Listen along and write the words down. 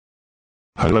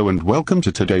Hello and welcome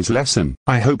to today's lesson.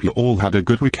 I hope you all had a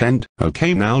good weekend.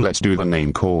 Okay, now let's do the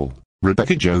name call.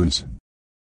 Rebecca Jones.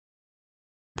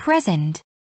 Present.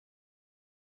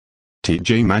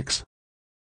 TJ Maxx.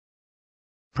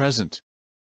 Present.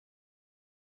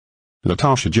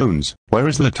 Latasha Jones. Where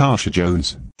is Latasha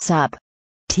Jones? Sup,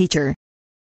 teacher?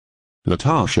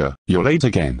 Latasha, you're late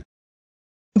again.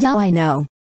 Yeah, I know.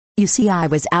 You see, I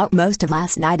was out most of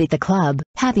last night at the club,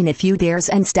 having a few beers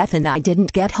and stuff, and I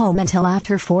didn't get home until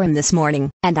after 4 in this morning,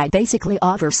 and I basically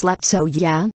overslept, so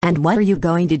yeah, and what are you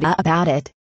going to do about it?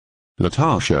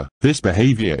 Latasha, this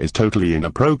behavior is totally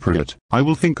inappropriate. I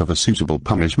will think of a suitable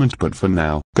punishment, but for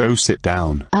now, go sit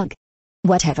down. Ugh.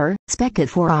 Whatever. Speck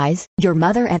of 4 eyes, your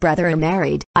mother and brother are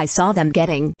married. I saw them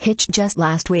getting hitched just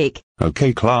last week.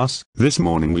 Okay class, this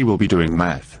morning we will be doing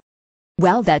math.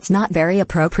 Well, that's not very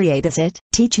appropriate, is it?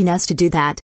 Teaching us to do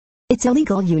that. It's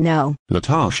illegal, you know.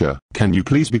 Latasha, can you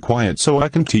please be quiet so I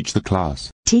can teach the class?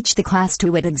 Teach the class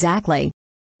to it exactly.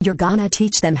 You're gonna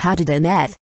teach them how to do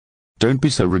math. Don't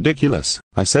be so ridiculous.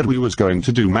 I said we was going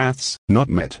to do maths, not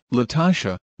met.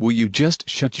 Latasha, will you just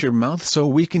shut your mouth so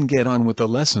we can get on with the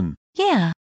lesson?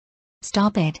 Yeah.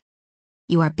 Stop it.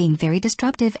 You are being very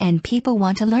disruptive and people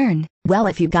want to learn. Well,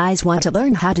 if you guys want to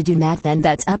learn how to do math, then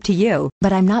that's up to you,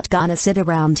 but I'm not gonna sit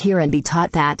around here and be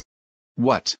taught that.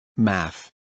 What, math?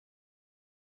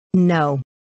 No.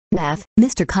 Math.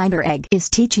 Mr. Kinderegg is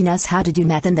teaching us how to do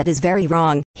math, and that is very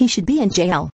wrong. He should be in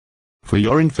jail. For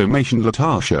your information,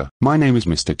 Latasha, my name is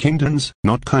Mr. Kingdons,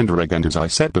 not Kinderegg, and as I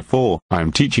said before, I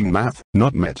am teaching math,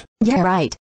 not met. Yeah,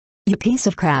 right. You piece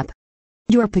of crap.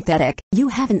 You're pathetic. You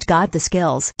haven't got the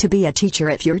skills to be a teacher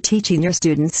if you're teaching your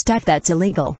students stuff that's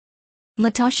illegal.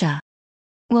 Latasha,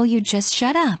 will you just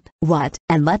shut up? What,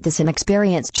 and let this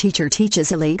inexperienced teacher teach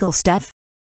us illegal stuff?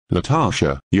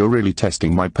 Latasha, you're really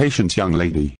testing my patience, young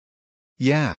lady.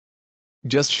 Yeah.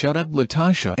 Just shut up,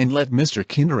 Latasha, and let Mr.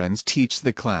 Kinderens teach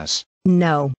the class.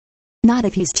 No. Not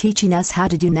if he's teaching us how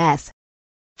to do math.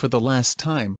 For the last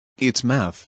time, it's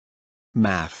math.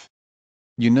 Math.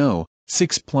 You know,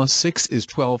 6 plus 6 is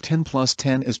 12, 10 plus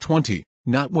 10 is 20,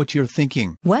 not what you're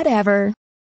thinking. Whatever.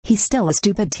 He's still a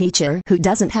stupid teacher who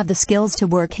doesn't have the skills to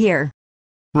work here.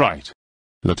 Right.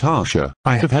 Latasha,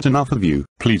 I have had enough of you.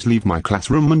 Please leave my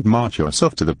classroom and march us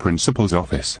off to the principal's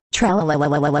office.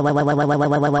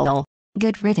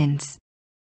 Good riddance.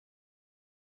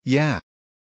 Yeah.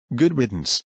 Good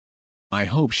riddance. I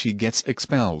hope she gets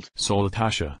expelled. So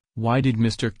Latasha, why did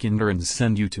Mr. Kinderens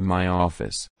send you to my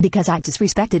office? Because I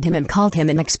disrespected him and called him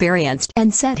inexperienced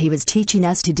and said he was teaching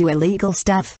us to do illegal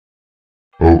stuff.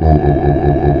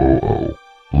 Oh.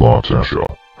 Latasha,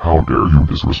 how dare you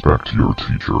disrespect your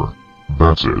teacher?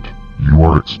 That's it. You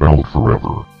are expelled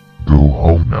forever. Go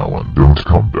home now and don't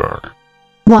come back.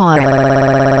 What?